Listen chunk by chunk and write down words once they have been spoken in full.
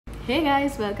Hey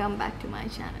guys, welcome back to my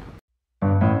channel.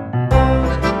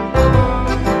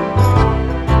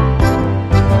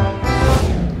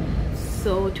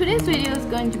 So today's video is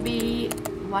going to be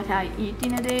what I eat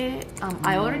in a day.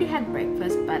 I already had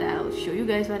breakfast, but I'll show you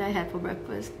guys what I had for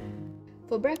breakfast.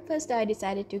 For breakfast, I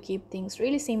decided to keep things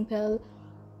really simple.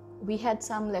 We had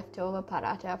some leftover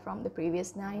paratha from the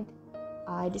previous night.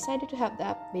 I decided to have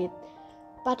that with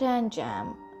butter and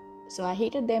jam. So I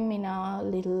heated them in a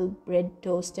little bread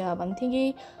toaster oven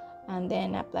thingy and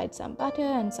then applied some butter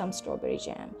and some strawberry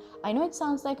jam. I know it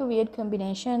sounds like a weird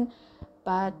combination,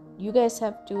 but you guys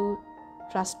have to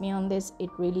trust me on this. It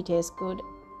really tastes good.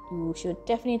 You should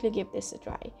definitely give this a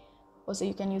try. Also,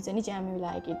 you can use any jam you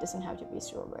like. It doesn't have to be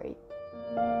strawberry.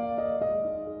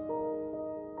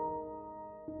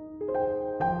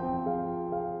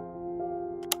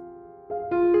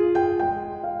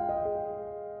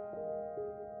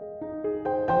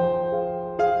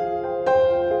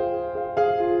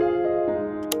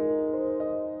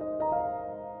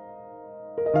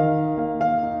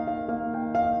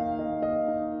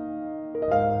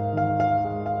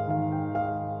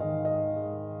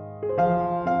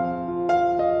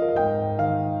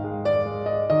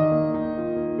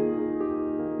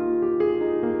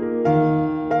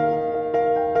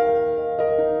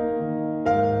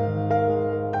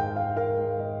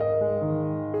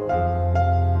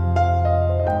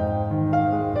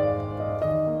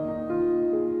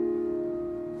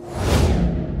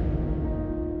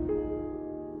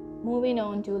 Moving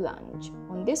on to lunch.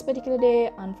 On this particular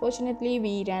day, unfortunately,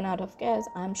 we ran out of gas.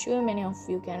 I'm sure many of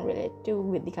you can relate to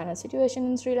with the current situation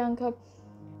in Sri Lanka.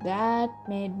 That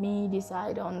made me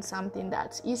decide on something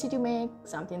that's easy to make,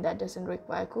 something that doesn't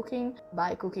require cooking.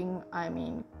 By cooking, I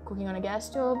mean cooking on a gas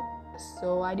stove.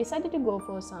 So I decided to go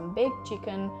for some baked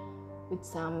chicken with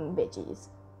some veggies.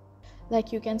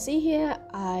 Like you can see here,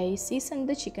 I seasoned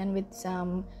the chicken with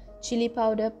some chili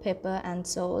powder, pepper and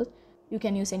salt. You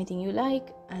can use anything you like,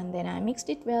 and then I mixed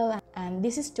it well, and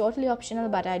this is totally optional,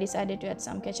 but I decided to add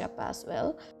some ketchup as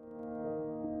well.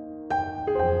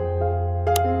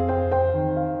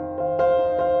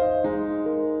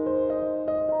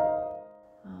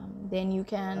 Then you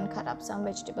can cut up some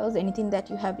vegetables, anything that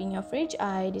you have in your fridge.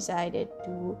 I decided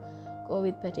to go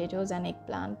with potatoes and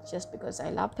eggplant just because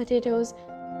I love potatoes.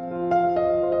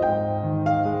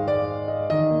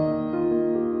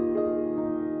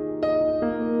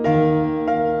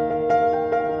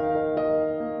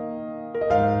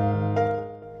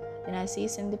 I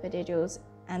seasoned the potatoes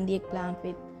and the eggplant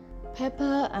with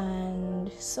pepper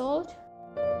and salt.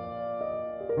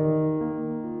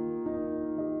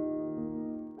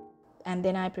 And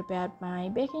then I prepared my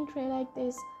baking tray like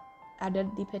this, added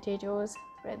the potatoes,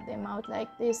 spread them out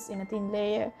like this in a thin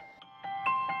layer,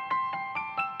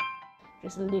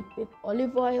 drizzled it with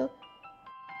olive oil,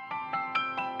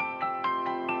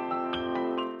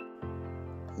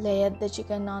 layered the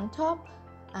chicken on top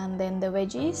and then the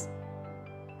veggies,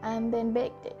 and then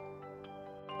baked it.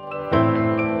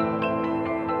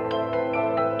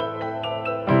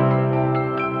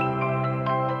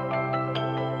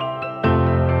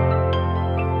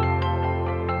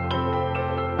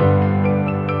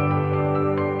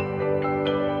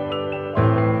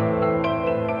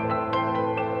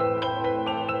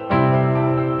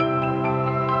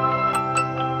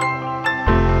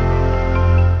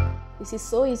 This is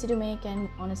so easy to make, and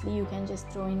honestly you can just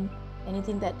throw in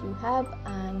anything that you have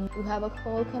and you have a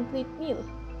whole complete meal.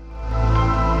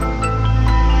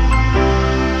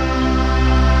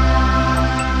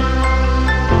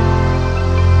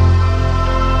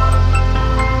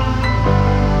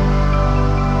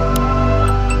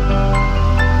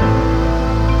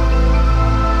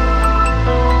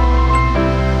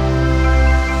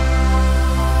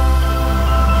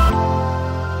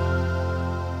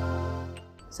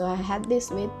 So I had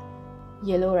this with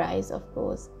yellow rice, of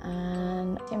course,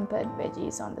 and tempered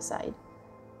veggies on the side.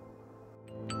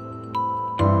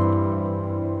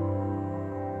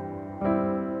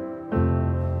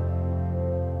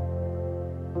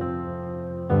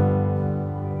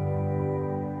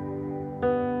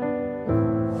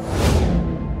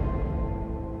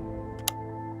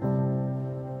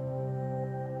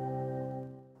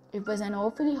 It was an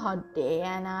awfully hot day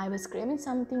and I was craving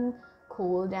something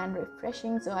cold and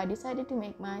refreshing, so I decided to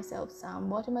make myself some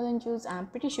watermelon juice. I'm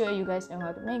pretty sure you guys know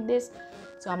how to make this,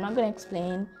 so I'm not going to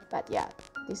explain, but yeah,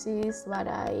 this is what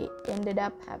I ended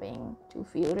up having to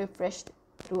feel refreshed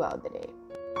throughout the day.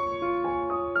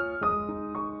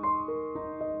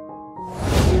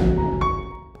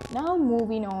 Now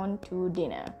moving on to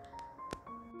dinner.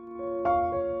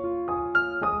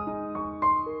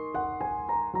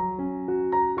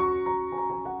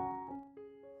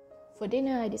 For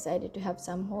dinner, I decided to have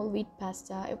some whole wheat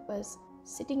pasta. It was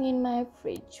sitting in my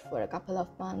fridge for a couple of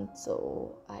months,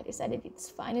 so I decided it's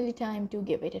finally time to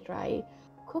give it a try.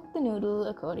 Cook the noodle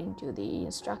according to the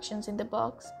instructions in the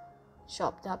box.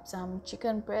 Chopped up some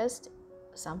chicken breast,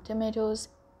 some tomatoes,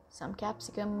 some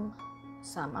capsicum,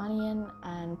 some onion,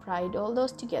 and fried all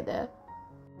those together.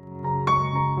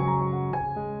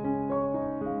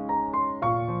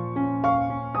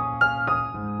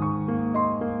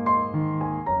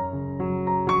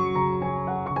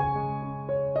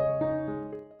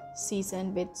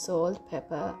 Seasoned with salt,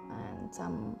 pepper, and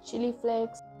some chili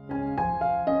flakes.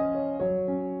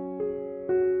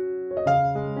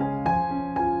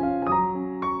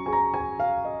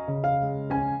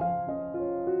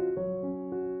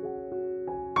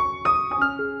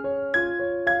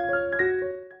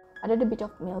 Added a bit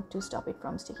of milk to stop it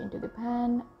from sticking to the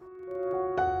pan.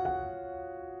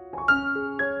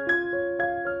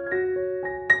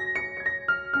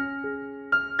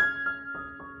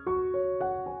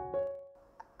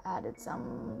 Added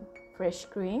some fresh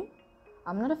cream.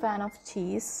 I'm not a fan of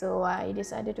cheese, so I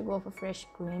decided to go for fresh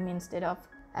cream instead of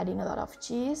adding a lot of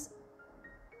cheese.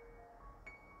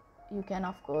 You can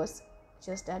of course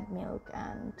just add milk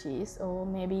and cheese, or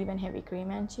maybe even heavy cream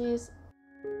and cheese.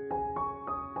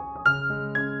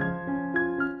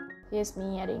 Here's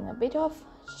me adding a bit of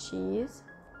cheese,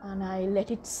 and I let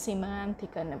it simmer and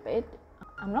thicken a bit.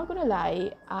 I'm not gonna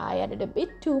lie, I added a bit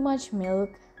too much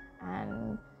milk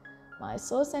and my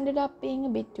sauce ended up being a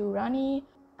bit too runny,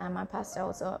 and my pasta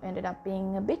also ended up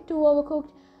being a bit too overcooked,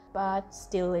 but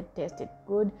still it tasted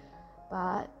good.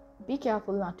 But be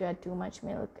careful not to add too much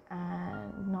milk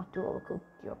and not to overcook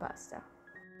your pasta.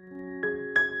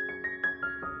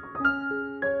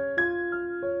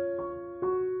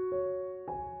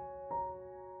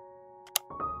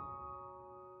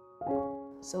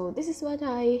 So this is what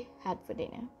I had for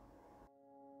dinner.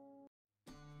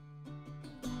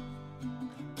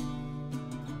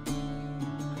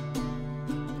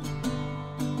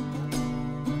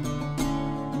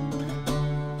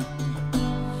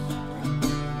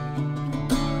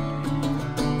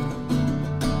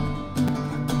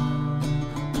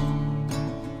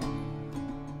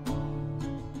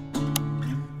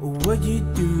 What you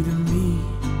do to me,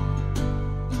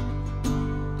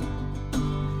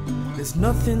 there's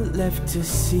nothing left to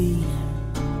see.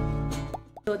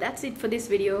 So that's it for this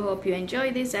video. Hope you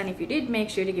enjoyed this, and if you did, make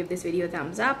sure to give this video a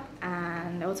thumbs up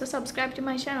and also subscribe to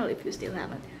my channel if you still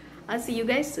haven't. I'll see you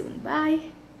guys soon. Bye.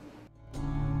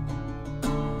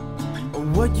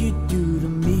 What you do to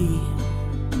me,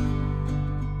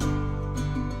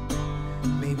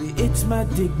 maybe it's my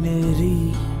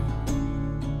dignity.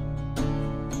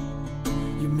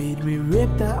 You made me rip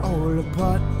that all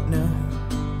apart now.